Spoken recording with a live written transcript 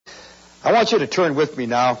I want you to turn with me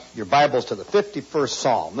now, your Bibles, to the 51st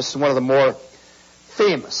Psalm. This is one of the more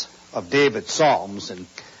famous of David's Psalms, and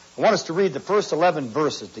I want us to read the first 11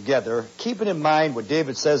 verses together, keeping in mind what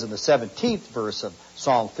David says in the 17th verse of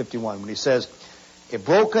Psalm 51, when he says, "A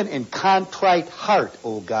broken and contrite heart,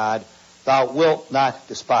 O God, thou wilt not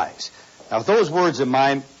despise." Now, with those words in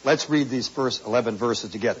mind, let's read these first 11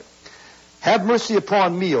 verses together. "Have mercy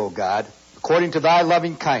upon me, O God, according to thy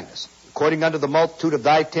loving kindness. According unto the multitude of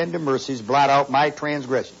thy tender mercies, blot out my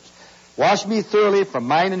transgressions. Wash me thoroughly from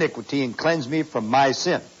mine iniquity, and cleanse me from my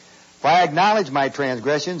sin. For I acknowledge my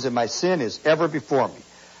transgressions, and my sin is ever before me.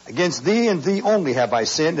 Against thee and thee only have I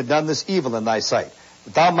sinned, and done this evil in thy sight,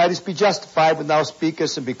 that thou mightest be justified when thou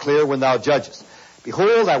speakest, and be clear when thou judgest.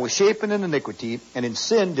 Behold, I was shapen in iniquity, and in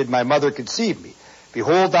sin did my mother conceive me.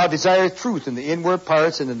 Behold, thou desirest truth in the inward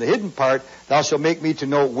parts, and in the hidden part thou shalt make me to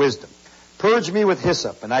know wisdom. Purge me with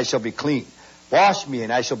hyssop, and I shall be clean. Wash me,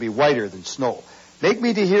 and I shall be whiter than snow. Make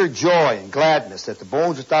me to hear joy and gladness, that the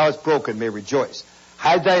bones which thou hast broken may rejoice.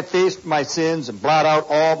 Hide thy face from my sins, and blot out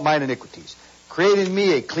all mine iniquities. Create in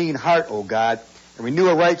me a clean heart, O God, and renew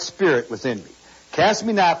a right spirit within me. Cast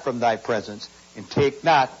me not from thy presence, and take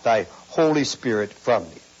not thy Holy Spirit from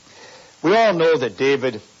me." We all know that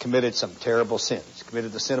David committed some terrible sins. He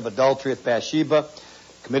committed the sin of adultery with Bathsheba,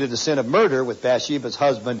 committed the sin of murder with Bathsheba's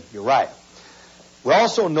husband, Uriah. We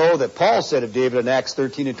also know that Paul said of David in Acts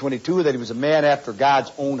 13 and 22 that he was a man after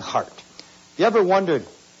God's own heart. You ever wondered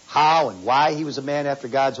how and why he was a man after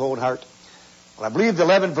God's own heart? Well, I believe the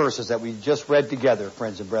 11 verses that we just read together,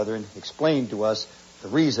 friends and brethren, explain to us the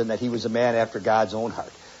reason that he was a man after God's own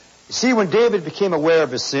heart. You see, when David became aware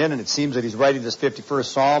of his sin, and it seems that he's writing this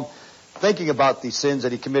 51st Psalm, thinking about these sins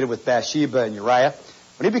that he committed with Bathsheba and Uriah,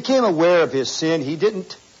 when he became aware of his sin, he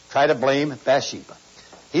didn't try to blame Bathsheba.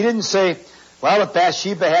 He didn't say, "Well, if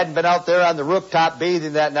Bathsheba hadn't been out there on the rooftop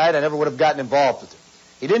bathing that night, I never would have gotten involved with her."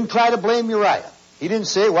 He didn't try to blame Uriah. He didn't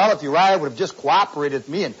say, "Well, if Uriah would have just cooperated with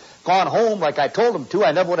me and gone home like I told him to,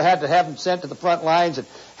 I never would have had to have him sent to the front lines and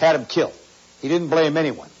had him killed." He didn't blame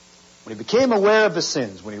anyone. When he became aware of his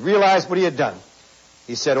sins, when he realized what he had done,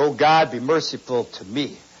 he said, "O God, be merciful to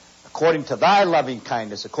me. According to thy loving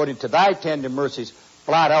kindness, according to thy tender mercies,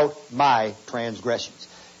 blot out my transgressions."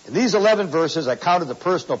 In these 11 verses, I counted the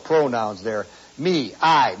personal pronouns there, me,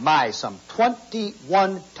 I, my, some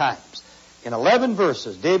 21 times. In 11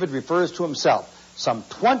 verses, David refers to himself some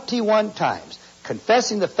 21 times,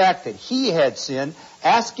 confessing the fact that he had sinned,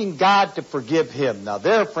 asking God to forgive him. Now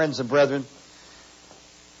there, friends and brethren,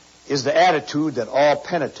 is the attitude that all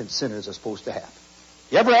penitent sinners are supposed to have.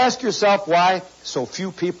 You ever ask yourself why so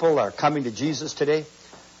few people are coming to Jesus today?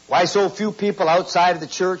 Why so few people outside of the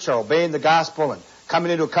church are obeying the gospel and coming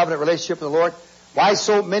into a covenant relationship with the Lord? Why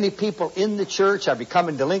so many people in the church are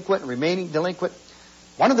becoming delinquent and remaining delinquent?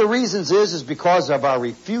 One of the reasons is because of our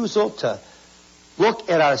refusal to look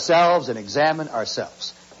at ourselves and examine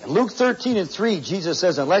ourselves. In Luke 13 and 3, Jesus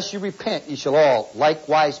says, "Unless you repent, ye shall all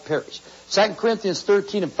likewise perish." 2 Corinthians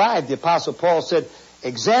 13 and 5, the Apostle Paul said,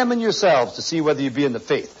 "Examine yourselves to see whether you be in the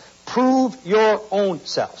faith. Prove your own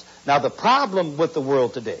selves." Now, the problem with the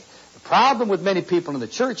world today, the problem with many people in the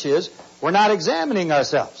church is we're not examining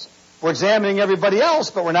ourselves. We're examining everybody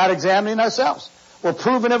else, but we're not examining ourselves. We're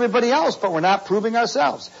proving everybody else, but we're not proving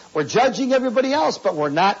ourselves. We're judging everybody else, but we're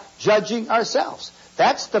not judging ourselves.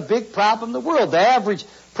 That's the big problem in the world. The average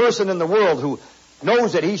person in the world who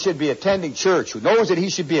knows that he should be attending church, who knows that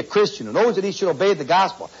he should be a Christian, who knows that he should obey the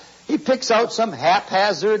gospel, he picks out some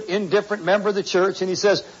haphazard, indifferent member of the church and he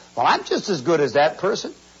says, "Well, I'm just as good as that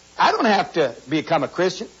person. I don't have to become a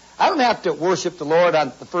Christian. I don't have to worship the Lord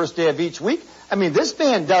on the first day of each week. I mean, this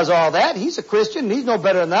man does all that. He's a Christian, and he's no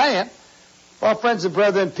better than I am." Well, friends and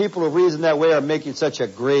brethren, people who reason that way are making such a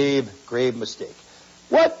grave, grave mistake.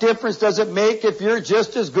 What difference does it make if you're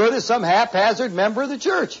just as good as some haphazard member of the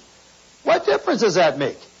church? What difference does that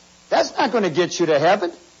make? That's not going to get you to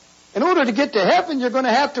heaven. In order to get to heaven, you're going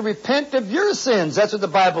to have to repent of your sins. That's what the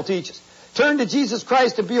Bible teaches. Turn to Jesus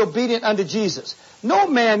Christ and be obedient unto Jesus. No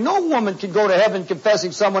man, no woman can go to heaven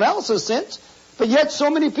confessing someone else's sins. But yet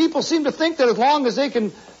so many people seem to think that as long as they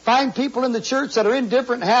can find people in the church that are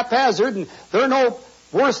indifferent and haphazard and they're no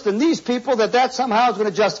worse than these people, that somehow is going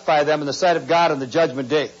to justify them in the sight of God on the judgment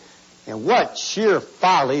day. And what sheer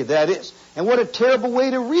folly that is. And what a terrible way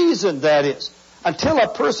to reason that is. Until a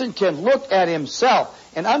person can look at himself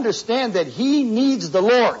and understand that he needs the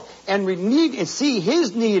Lord and see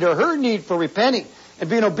his need or her need for repenting and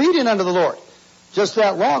being obedient unto the Lord, just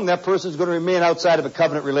that long that person is going to remain outside of a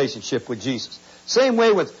covenant relationship with Jesus. Same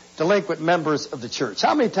way with delinquent members of the church.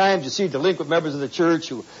 How many times you see delinquent members of the church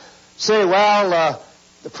who say, "Well,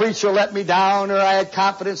 the preacher let me down, or I had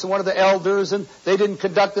confidence in one of the elders and they didn't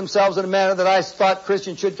conduct themselves in a manner that I thought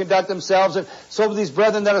Christians should conduct themselves, and so these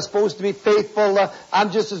brethren that are supposed to be faithful,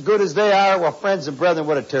 I'm just as good as they are. Well, friends and brethren,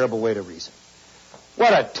 what a terrible way to reason.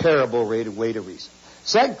 What a terrible way to reason.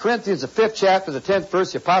 2 Corinthians, the 5th chapter, the 10th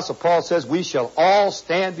verse, the Apostle Paul says, we shall all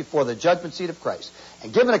stand before the judgment seat of Christ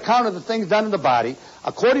and give an account of the things done in the body,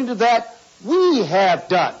 according to that we have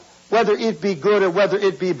done, whether it be good or whether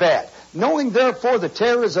it be bad. Knowing therefore the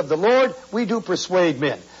terrors of the Lord, we do persuade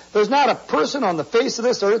men. There's not a person on the face of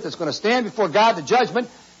this earth that's going to stand before God, the judgment,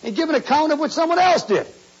 and give an account of what someone else did.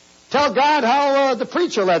 Tell God how the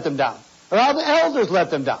preacher let them down, or how the elders let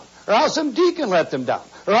them down, or how some deacon let them down,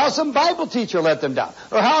 or how some Bible teacher let them down,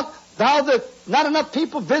 or how not enough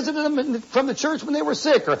people visited them from the church when they were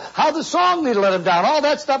sick, or how the song leader let them down. All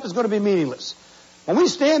that stuff is going to be meaningless. When we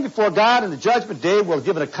stand before God in the judgment day, we'll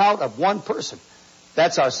give an account of one person.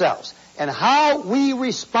 That's ourselves. And how we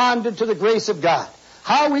responded to the grace of God.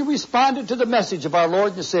 How we responded to the message of our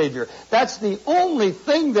Lord and Savior. That's the only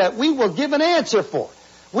thing that we will give an answer for.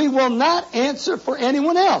 We will not answer for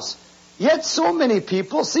anyone else. Yet so many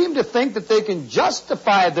people seem to think that they can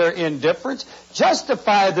justify their indifference,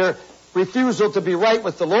 justify their refusal to be right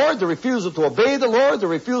with the Lord, the refusal to obey the Lord, the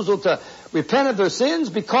refusal to repent of their sins,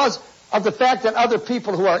 because of the fact that other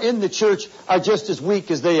people who are in the church are just as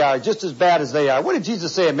weak as they are, just as bad as they are. What did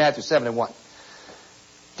Jesus say in Matthew 7:1?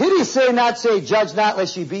 Did he not say, judge not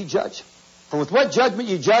lest ye be judged? For with what judgment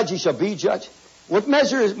ye judge, ye shall be judged. What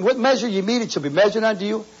measure ye mete, it shall be measured unto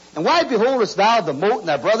you. And why beholdest thou the mote in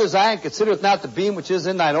thy brother's eye, and considerest not the beam which is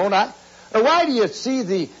in thine own eye? Or why do you want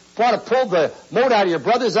to pull the mote out of your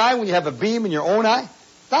brother's eye when you have a beam in your own eye?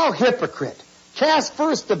 Thou hypocrite, cast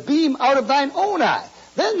first the beam out of thine own eye.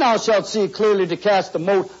 Then thou shalt see clearly to cast the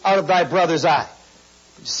mote out of thy brother's eye.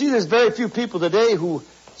 You see, there's very few people today who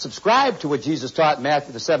subscribe to what Jesus taught in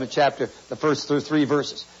Matthew, the 7th chapter, the first 3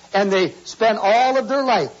 verses. And they spend all of their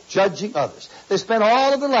life judging others. They spend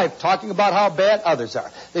all of their life talking about how bad others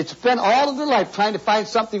are. They spend all of their life trying to find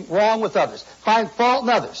something wrong with others, find fault in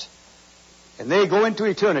others. And they go into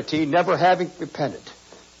eternity never having repented,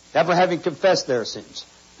 never having confessed their sins,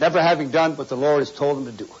 never having done what the Lord has told them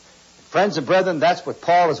to do. Friends and brethren, that's what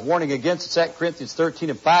Paul is warning against in 2 Corinthians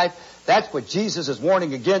 13:5. That's what Jesus is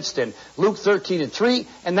warning against in Luke 13:3.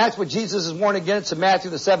 And that's what Jesus is warning against in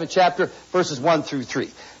Matthew, the 7th chapter, verses 1 through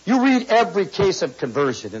 3. You read every case of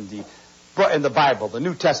conversion in the Bible, the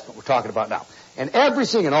New Testament we're talking about now. And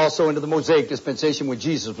and also into the Mosaic dispensation when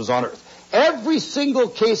Jesus was on earth. Every single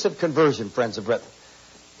case of conversion, friends and brethren.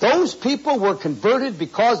 Those people were converted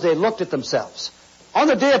because they looked at themselves. On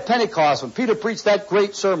the day of Pentecost, when Peter preached that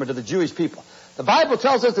great sermon to the Jewish people, the Bible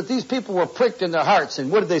tells us that these people were pricked in their hearts. And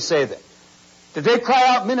what did they say then? Did they cry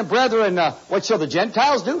out, men and brethren, what shall the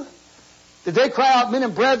Gentiles do? Did they cry out, men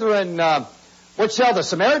and brethren, what shall the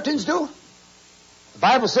Samaritans do? The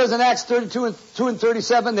Bible says in Acts 32 and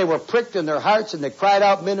 37, they were pricked in their hearts and they cried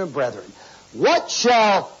out, men and brethren, what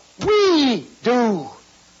shall we do?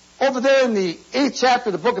 Over there in the 8th chapter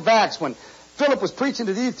of the book of Acts, when Philip was preaching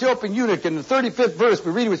to the Ethiopian eunuch, in the 35th verse,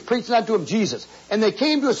 we read he was preaching unto him Jesus. And they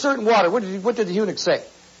came to a certain water. What did the eunuch say?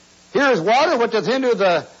 Here is water. What doth hinder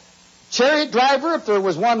the chariot driver, if there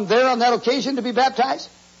was one there on that occasion, to be baptized?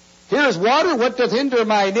 Here is water. What doth hinder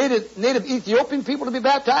my native Ethiopian people to be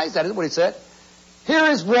baptized? That isn't what he said. Here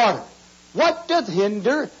is water. What doth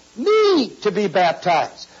hinder me to be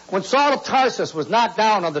baptized? When Saul of Tarsus was knocked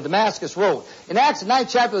down on the Damascus road, in Acts the 9th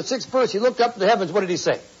chapter, the 6th verse, he looked up to the heavens. What did he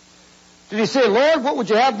say? Did he say, Lord, what would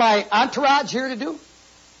you have my entourage here to do?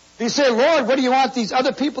 Did he say, Lord, what do you want these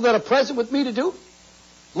other people that are present with me to do?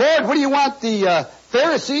 Lord, what do you want the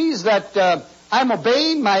Pharisees that I'm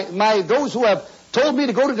obeying, those who have told me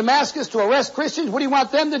to go to Damascus to arrest Christians, what do you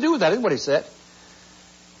want them to do? That isn't what he said.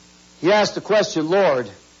 He asked the question, Lord,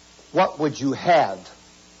 what would you have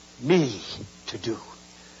me to do?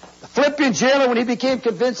 The Philippian jailer, when he became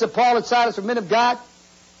convinced that Paul and Silas were men of God,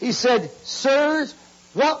 he said, sirs,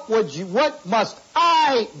 what must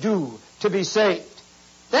I do to be saved?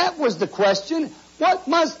 That was the question. What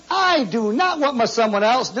must I do? Not what must someone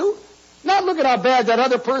else do. Not look at how bad that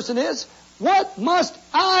other person is. What must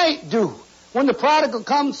I do? When the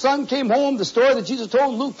prodigal son came home, the story that Jesus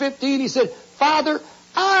told in Luke 15, he said, Father,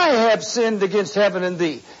 I have sinned against heaven and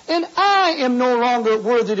thee, and I am no longer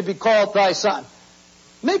worthy to be called thy son.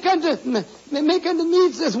 Make unto me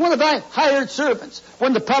as one of thy hired servants.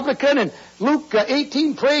 When the publican in Luke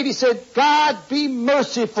 18 prayed, he said, God be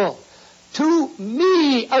merciful to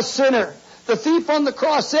me, a sinner. The thief on the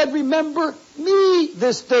cross said, remember me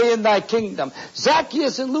this day in thy kingdom.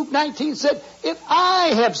 Zacchaeus in Luke 19 said, if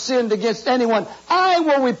I have sinned against anyone, I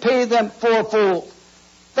will repay them fourfold.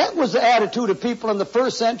 That was the attitude of people in the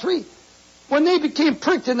first century. When they became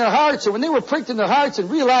pricked in their hearts, or when they were pricked in their hearts and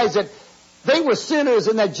realized that they were sinners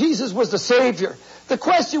and that Jesus was the Savior, the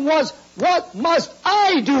question was, what must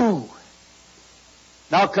I do?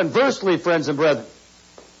 Now conversely, friends and brethren,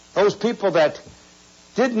 those people that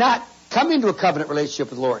did not come into a covenant relationship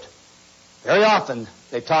with the Lord, very often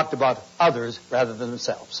they talked about others rather than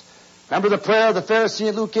themselves. Remember the prayer of the Pharisee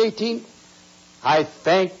in Luke 18? I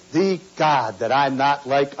thank thee, God, that I'm not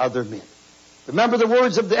like other men. Remember the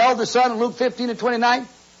words of the elder son in Luke 15 and 29?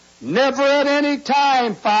 Never at any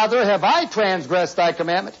time, Father, have I transgressed thy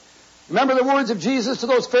commandment. Remember the words of Jesus to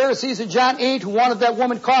those Pharisees in John 8 who wanted that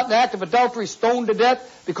woman caught in the act of adultery stoned to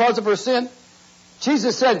death because of her sin?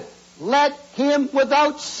 Jesus said, let him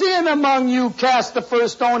without sin among you cast the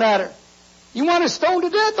first stone at her. You want her stoned to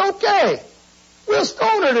death? Okay. We'll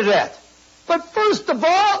stone her to death. But first of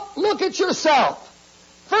all, look at yourself.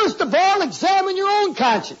 First of all, examine your own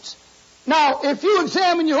conscience. Now, if you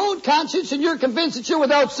examine your own conscience and you're convinced that you're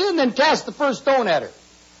without sin, then cast the first stone at her.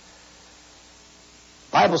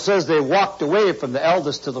 The Bible says they walked away from the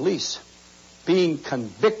eldest to the least, being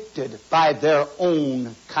convicted by their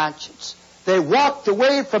own conscience. They walked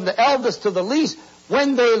away from the eldest to the least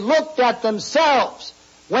when they looked at themselves.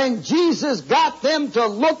 When Jesus got them to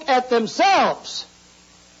look at themselves,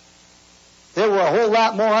 there were a whole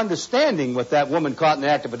lot more understanding with that woman caught in the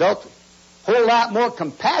act of adultery. A whole lot more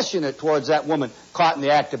compassionate towards that woman caught in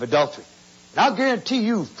the act of adultery. And I'll guarantee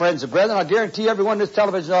you, friends and brethren, I'll guarantee everyone in this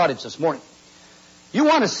television audience this morning, you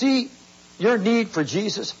want to see your need for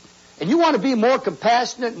Jesus, and you want to be more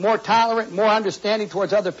compassionate, more tolerant, more understanding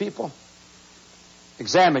towards other people,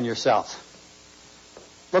 examine yourself.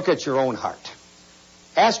 Look at your own heart.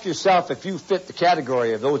 Ask yourself if you fit the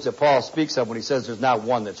category of those that Paul speaks of when he says there's not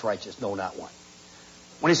one that's righteous. No, not one.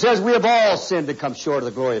 When he says we have all sinned and come short of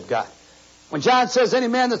the glory of God. When John says any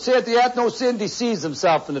man that saith he hath no sin deceives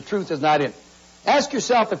himself and the truth is not in him. Ask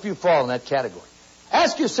yourself if you fall in that category.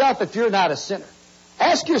 Ask yourself if you're not a sinner.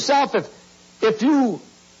 Ask yourself if you,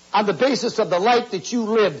 on the basis of the life that you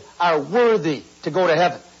lived, are worthy to go to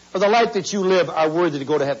heaven. Or the life that you live are worthy to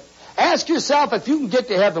go to heaven. Ask yourself if you can get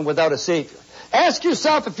to heaven without a Savior. Ask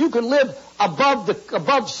yourself if you can live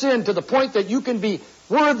above sin to the point that you can be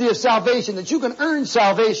worthy of salvation, that you can earn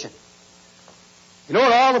salvation. You know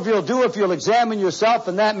what all of you will do if you'll examine yourself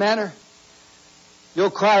in that manner?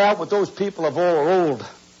 You'll cry out with those people of old,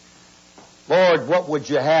 Lord, what would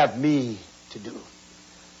you have me to do?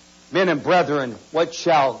 Men and brethren, what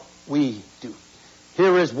shall we do?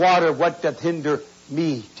 Here is water, what doth hinder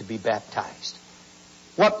me to be baptized?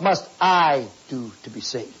 What must I do to be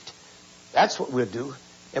saved? That's what we'll do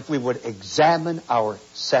if we would examine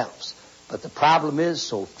ourselves. But the problem is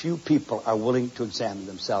so few people are willing to examine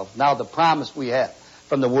themselves. Now the promise we have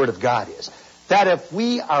from the Word of God is that if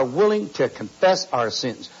we are willing to confess our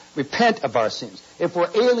sins, repent of our sins, if we're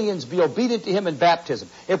aliens, be obedient to Him in baptism,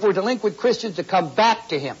 if we're delinquent Christians, to come back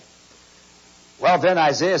to Him, well, then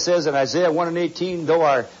Isaiah says in Isaiah 1 and 18,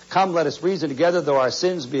 come, let us reason together, though our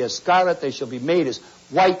sins be as scarlet, they shall be made as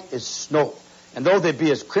white as snow. And though they be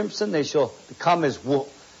as crimson, they shall become as wool.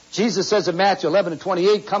 Jesus says in Matthew 11 and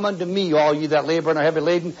 28, come unto me, all ye that labor and are heavy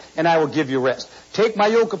laden, and I will give you rest. Take my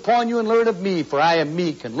yoke upon you and learn of me, for I am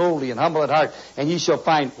meek and lowly and humble at heart, and ye shall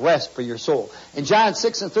find rest for your soul. In John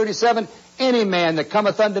 6 and 37, any man that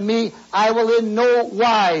cometh unto me, I will in no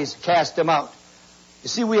wise cast him out. You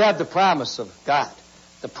see, we have the promise of God,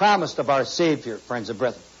 the promise of our Savior, friends and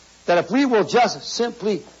brethren, that if we will just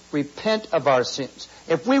simply repent of our sins,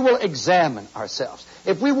 if we will examine ourselves,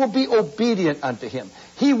 if we will be obedient unto Him,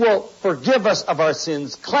 He will forgive us of our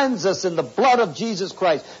sins, cleanse us in the blood of Jesus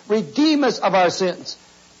Christ, redeem us of our sins.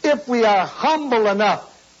 If we are humble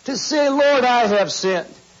enough to say, Lord, I have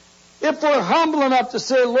sinned. If we're humble enough to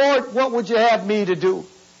say, Lord, what would you have me to do?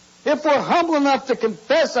 If we're humble enough to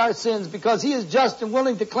confess our sins because He is just and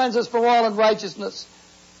willing to cleanse us from all unrighteousness.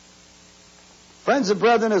 Friends and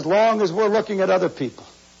brethren, as long as we're looking at other people,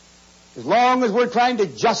 as long as we're trying to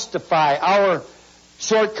justify our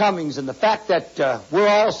shortcomings and the fact that we're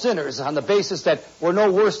all sinners on the basis that we're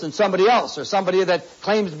no worse than somebody else or somebody that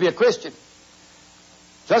claims to be a Christian,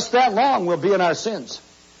 just that long we'll be in our sins.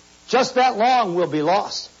 Just that long we'll be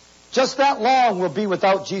lost. Just that long we'll be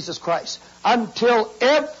without Jesus Christ. Until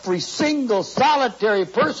every single solitary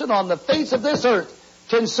person on the face of this earth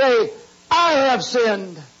can say, I have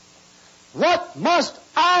sinned. What must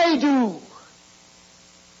I do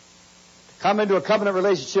to come into a covenant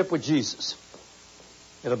relationship with Jesus?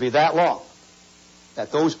 It'll be that long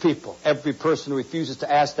that those people, every person who refuses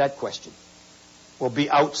to ask that question, will be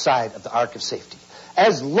outside of the ark of safety.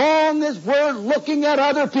 As long as we're looking at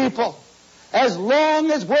other people, as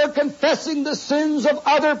long as we're confessing the sins of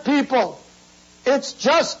other people. It's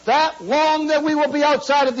just that long that we will be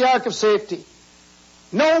outside of the ark of safety.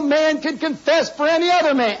 No man can confess for any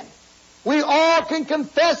other man. We all can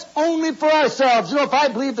confess only for ourselves. You know, if I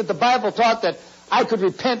believed that the Bible taught that I could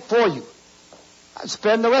repent for you, I'd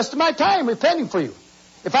spend the rest of my time repenting for you.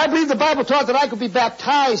 If I believed the Bible taught that I could be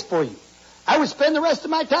baptized for you, I would spend the rest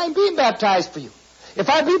of my time being baptized for you. If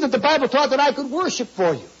I believed that the Bible taught that I could worship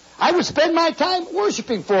for you, I would spend my time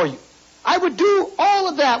worshiping for you. I would do all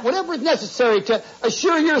of that, whatever is necessary to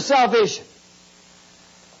assure your salvation.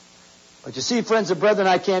 But you see, friends and brethren,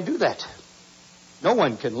 I can't do that. No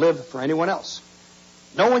one can live for anyone else.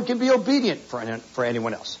 No one can be obedient for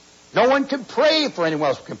anyone else. No one can pray for anyone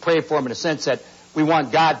else. We can pray for them in the sense that we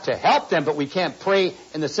want God to help them, but we can't pray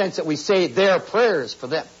in the sense that we say their prayers for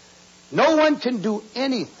them. No one can do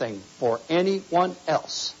anything for anyone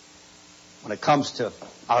else when it comes to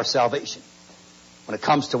our salvation, when it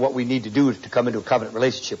comes to what we need to do to come into a covenant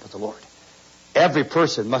relationship with the Lord. Every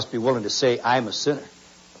person must be willing to say, I'm a sinner,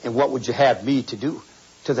 and what would you have me to do?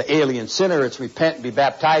 To the alien sinner, it's repent and be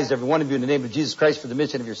baptized, every one of you, in the name of Jesus Christ for the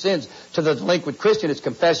remission of your sins. To the delinquent Christian, it's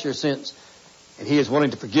confess your sins. And he is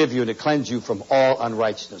willing to forgive you and to cleanse you from all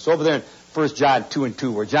unrighteousness. Over there in 1 John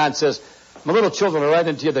 2:2, where John says, my little children, I write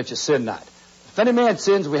unto you that you sin not. If any man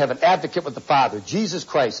sins, we have an advocate with the Father, Jesus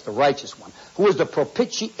Christ, the righteous one, who is the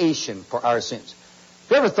propitiation for our sins.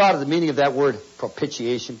 Have you ever thought of the meaning of that word,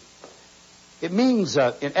 propitiation? It means,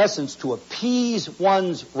 in essence, to appease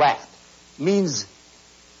one's wrath. It means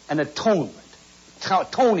an atonement,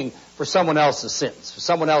 atoning for someone else's sins, for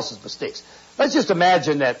someone else's mistakes. Let's just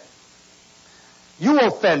imagine that you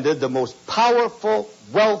offended the most powerful,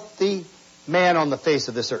 wealthy man on the face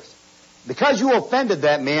of this earth. Because you offended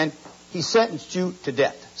that man, he sentenced you to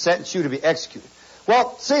death, sentenced you to be executed.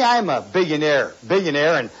 Well, say I'm a billionaire,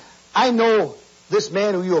 and I know this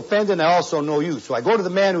man who you offended, and I also know you. So I go to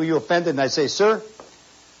the man who you offended, and I say, sir,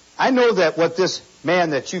 I know that what this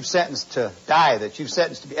man that you've sentenced to die, that you've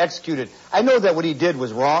sentenced to be executed, I know that what he did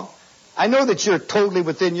was wrong. I know that you're totally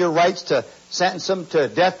within your rights to sentence him to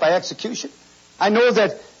death by execution. I know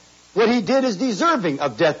that what he did is deserving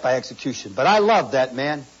of death by execution. But I love that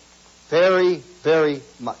man very, very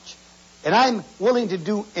much. And I'm willing to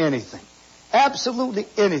do anything, absolutely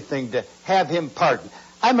anything, to have him pardoned.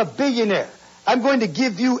 I'm a billionaire. I'm going to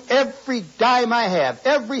give you every dime I have,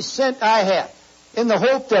 every cent I have, in the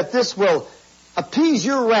hope that this will appease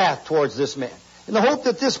your wrath towards this man, in the hope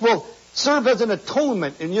that this will serve as an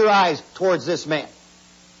atonement in your eyes towards this man,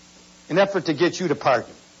 in effort to get you to pardon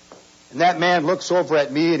him. And that man looks over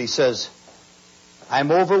at me and he says,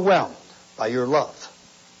 I'm overwhelmed by your love,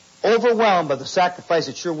 overwhelmed by the sacrifice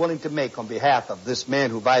that you're willing to make on behalf of this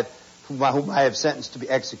man whom I have sentenced to be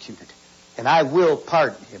executed. And I will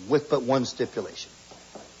pardon him with but one stipulation.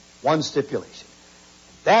 One stipulation.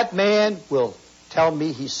 That man will tell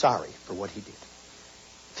me he's sorry for what he did.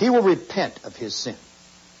 If he will repent of his sin,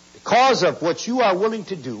 because of what you are willing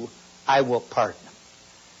to do, I will pardon him.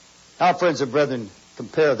 Now, friends and brethren,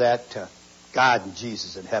 compare that to God and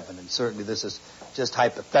Jesus in heaven. And certainly this is just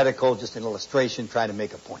hypothetical, just an illustration trying to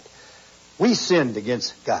make a point. We sinned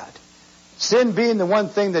against God. Sin being the one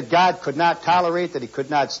thing that God could not tolerate, that he could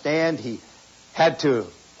not stand, he had to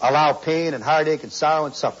allow pain and heartache and sorrow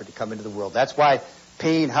and suffering to come into the world. That's why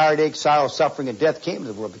pain, heartache, sorrow, suffering, and death came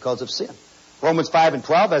into the world, because of sin. Romans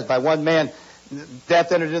 5:12, as by one man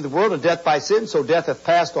death entered into the world, and death by sin, so death hath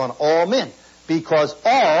passed on all men, because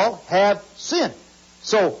all have sinned.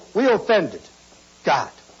 So we offended God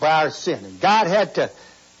by our sin. And God had to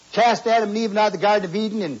cast Adam and Eve out of the Garden of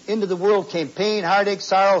Eden, and into the world came pain, heartache,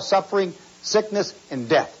 sorrow, suffering, sickness, and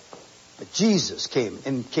death. But Jesus came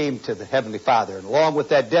to the Heavenly Father, and along with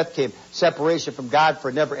that death came separation from God for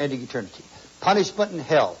a never-ending eternity. Punishment and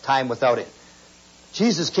hell, time without end.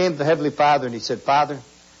 Jesus came to the Heavenly Father and he said, Father,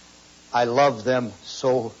 I love them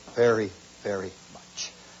so very, very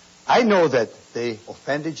much. I know that they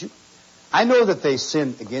offended you. I know that they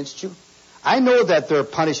sinned against you. I know that their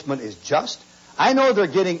punishment is just. I know they're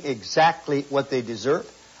getting exactly what they deserve.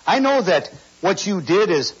 I know that what you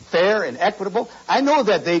did is fair and equitable. I know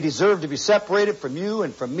that they deserve to be separated from you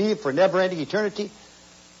and from me for never-ending eternity.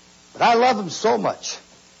 But I love them so much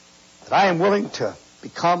that I am willing to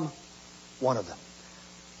become one of them.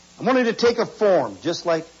 I'm willing to take a form just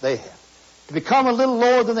like they have, to become a little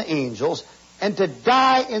lower than the angels, and to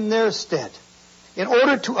die in their stead, in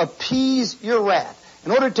order to appease your wrath,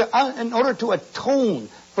 in order to atone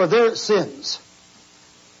for their sins.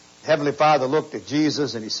 Heavenly Father looked at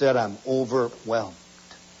Jesus and he said, I'm overwhelmed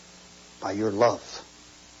by your love,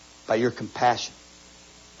 by your compassion,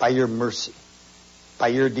 by your mercy, by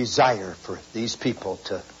your desire for these people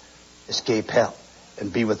to escape hell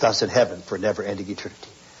and be with us in heaven for never-ending eternity.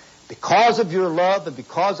 Because of your love and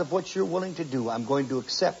because of what you're willing to do, I'm going to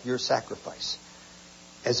accept your sacrifice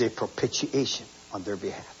as a propitiation on their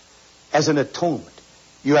behalf, as an atonement.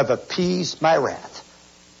 You have appeased my wrath,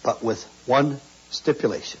 but with one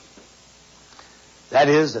stipulation. That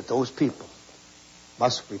is that those people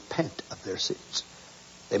must repent of their sins.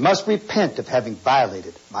 They must repent of having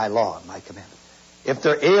violated my law and my commandment. If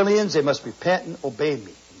they're aliens, they must repent and obey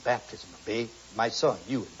me in baptism. Obey my son,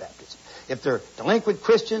 you, in baptism. If they're delinquent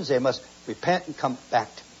Christians, they must repent and come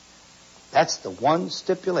back to me. That's the one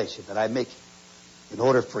stipulation that I make in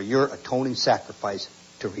order for your atoning sacrifice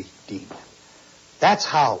to redeem them. That's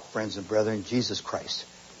how, friends and brethren, Jesus Christ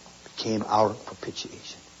became our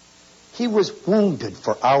propitiation. He was wounded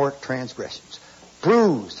for our transgressions,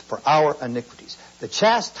 bruised for our iniquities. The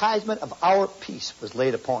chastisement of our peace was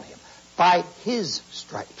laid upon him. By his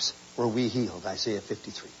stripes were we healed, Isaiah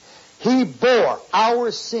 53. He bore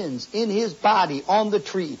our sins in his body on the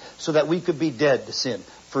tree so that we could be dead to sin,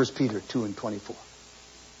 1 Peter 2:24.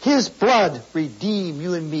 His blood redeemed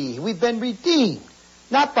you and me. We've been redeemed,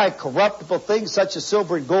 not by corruptible things such as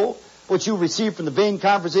silver and gold, which you received from the vain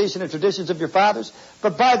conversation and traditions of your fathers,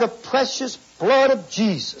 but by the precious blood of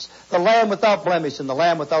Jesus, the Lamb without blemish and the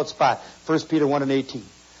Lamb without spot, 1 Peter 1:18.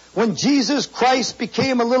 When Jesus Christ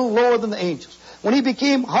became a little lower than the angels, when he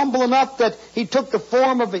became humble enough that he took the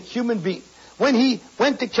form of a human being, when he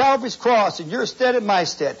went to Calvary's cross in your stead and my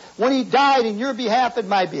stead, when he died in your behalf and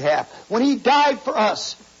my behalf, when he died for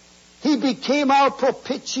us, he became our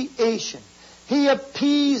propitiation. He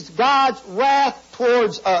appeased God's wrath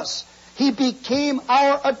towards us. He became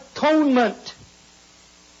our atonement.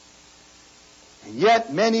 And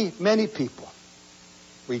yet many, many people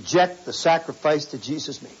reject the sacrifice that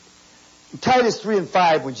Jesus made. In Titus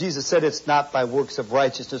 3:5, when Jesus said, it's not by works of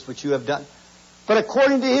righteousness which you have done, but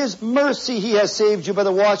according to his mercy he has saved you by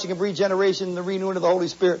the washing of regeneration and the renewing of the Holy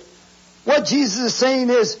Spirit. What Jesus is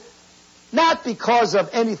saying is, not because of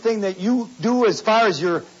anything that you do as far as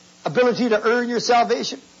your ability to earn your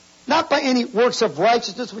salvation, not by any works of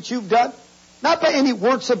righteousness which you've done, not by any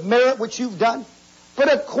works of merit which you've done,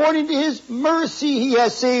 but according to his mercy he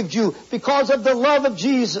has saved you because of the love of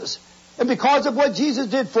Jesus and because of what Jesus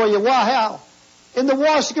did for you. Why, how? In the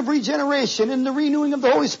washing of regeneration, in the renewing of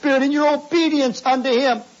the Holy Spirit, in your obedience unto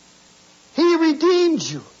him. He redeemed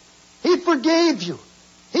you. He forgave you.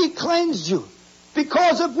 He cleansed you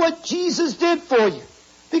because of what Jesus did for you.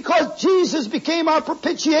 Because Jesus became our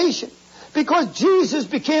propitiation. Because Jesus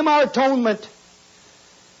became our atonement.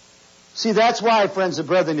 See, that's why, friends and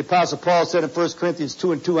brethren, the Apostle Paul said in 1 Corinthians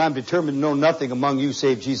 2:2, I'm determined to know nothing among you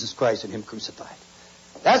save Jesus Christ and him crucified.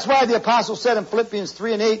 That's why the Apostle said in Philippians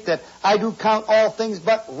 3:8 that I do count all things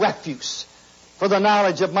but refuse for the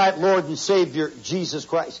knowledge of my Lord and Savior, Jesus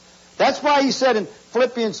Christ. That's why he said in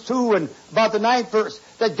Philippians 2 and about the 9th verse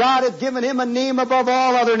that God had given him a name above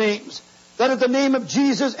all other names. That at the name of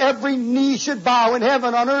Jesus every knee should bow in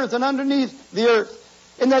heaven, on earth, and underneath the earth.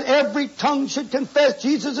 And that every tongue should confess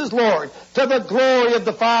Jesus is Lord to the glory of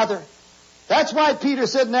the Father. That's why Peter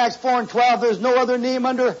said in Acts 4:12, there's no other name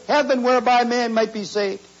under heaven whereby man might be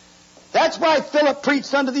saved. That's why Philip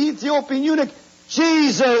preached unto the Ethiopian eunuch,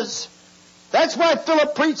 Jesus. That's why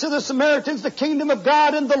Philip preached to the Samaritans the kingdom of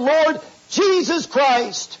God and the Lord Jesus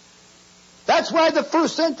Christ. That's why the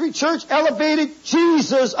first century church elevated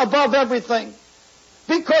Jesus above everything.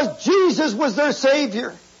 Because Jesus was their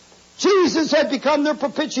Savior. Jesus had become their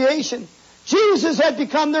propitiation. Jesus had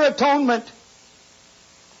become their atonement.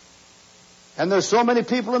 And there's so many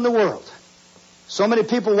people in the world, so many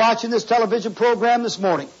people watching this television program this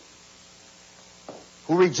morning,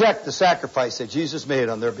 who reject the sacrifice that Jesus made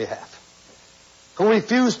on their behalf, who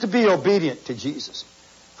refuse to be obedient to Jesus,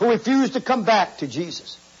 who refuse to come back to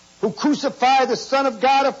Jesus, who crucify the Son of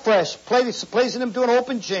God afresh, placing him to an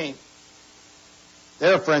open chain.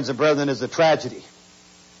 There, friends and brethren, is the tragedy,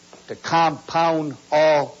 to compound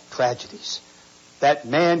all tragedies, that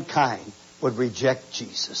mankind would reject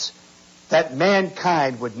Jesus, that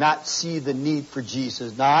mankind would not see the need for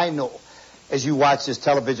Jesus. Now, I know, as you watch this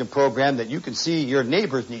television program, that you can see your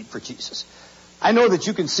neighbor's need for Jesus. I know that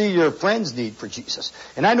you can see your friend's need for Jesus.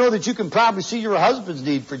 And I know that you can probably see your husband's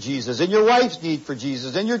need for Jesus, and your wife's need for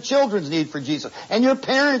Jesus, and your children's need for Jesus, and your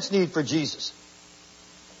parents' need for Jesus.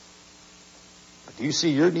 But do you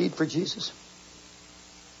see your need for Jesus?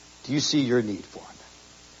 Do you see your need for him?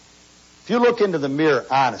 If you look into the mirror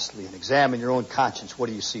honestly and examine your own conscience, what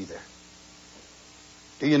do you see there?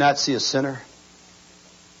 Do you not see a sinner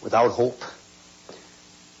without hope?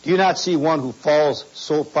 Do you not see one who falls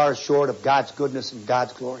so far short of God's goodness and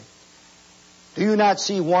God's glory? Do you not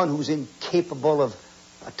see one who's incapable of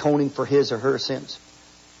atoning for his or her sins?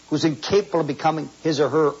 Who's incapable of becoming his or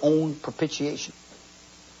her own propitiation?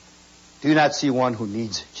 Do you not see one who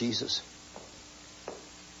needs Jesus?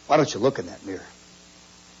 Why don't you look in that mirror?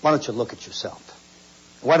 Why don't you look at yourself?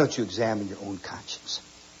 Why don't you examine your own conscience?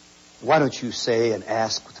 Why don't you say and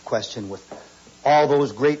ask the question with all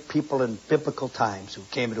those great people in biblical times who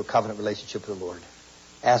came into a covenant relationship with the Lord?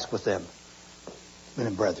 Ask with them, men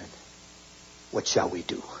and brethren, what shall we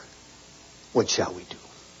do? What shall we do?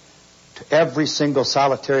 To every single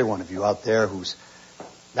solitary one of you out there who's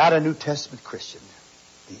not a New Testament Christian,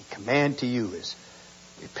 the command to you is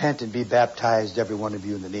repent and be baptized, every one of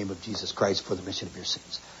you, in the name of Jesus Christ for the remission of your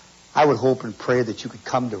sins. I would hope and pray that you could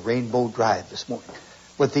come to Rainbow Drive this morning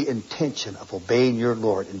with the intention of obeying your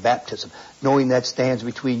Lord in baptism, knowing that stands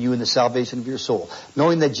between you and the salvation of your soul,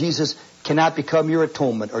 knowing that Jesus cannot become your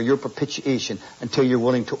atonement or your propitiation until you're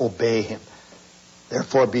willing to obey him.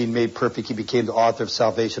 Therefore, being made perfect, he became the author of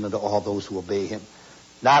salvation unto all those who obey him.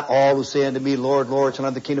 Not all who say unto me, Lord, Lord, shall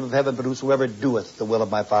enter the kingdom of heaven, but whosoever doeth the will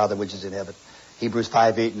of my Father which is in heaven. Hebrews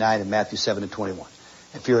 5, 8, 9, and Matthew 7 and 21.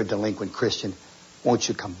 If you're a delinquent Christian, won't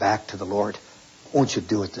you come back to the Lord? Won't you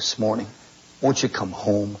do it this morning? Won't you come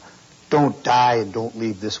home? Don't die and don't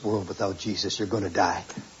leave this world without Jesus. You're going to die.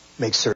 Make certain.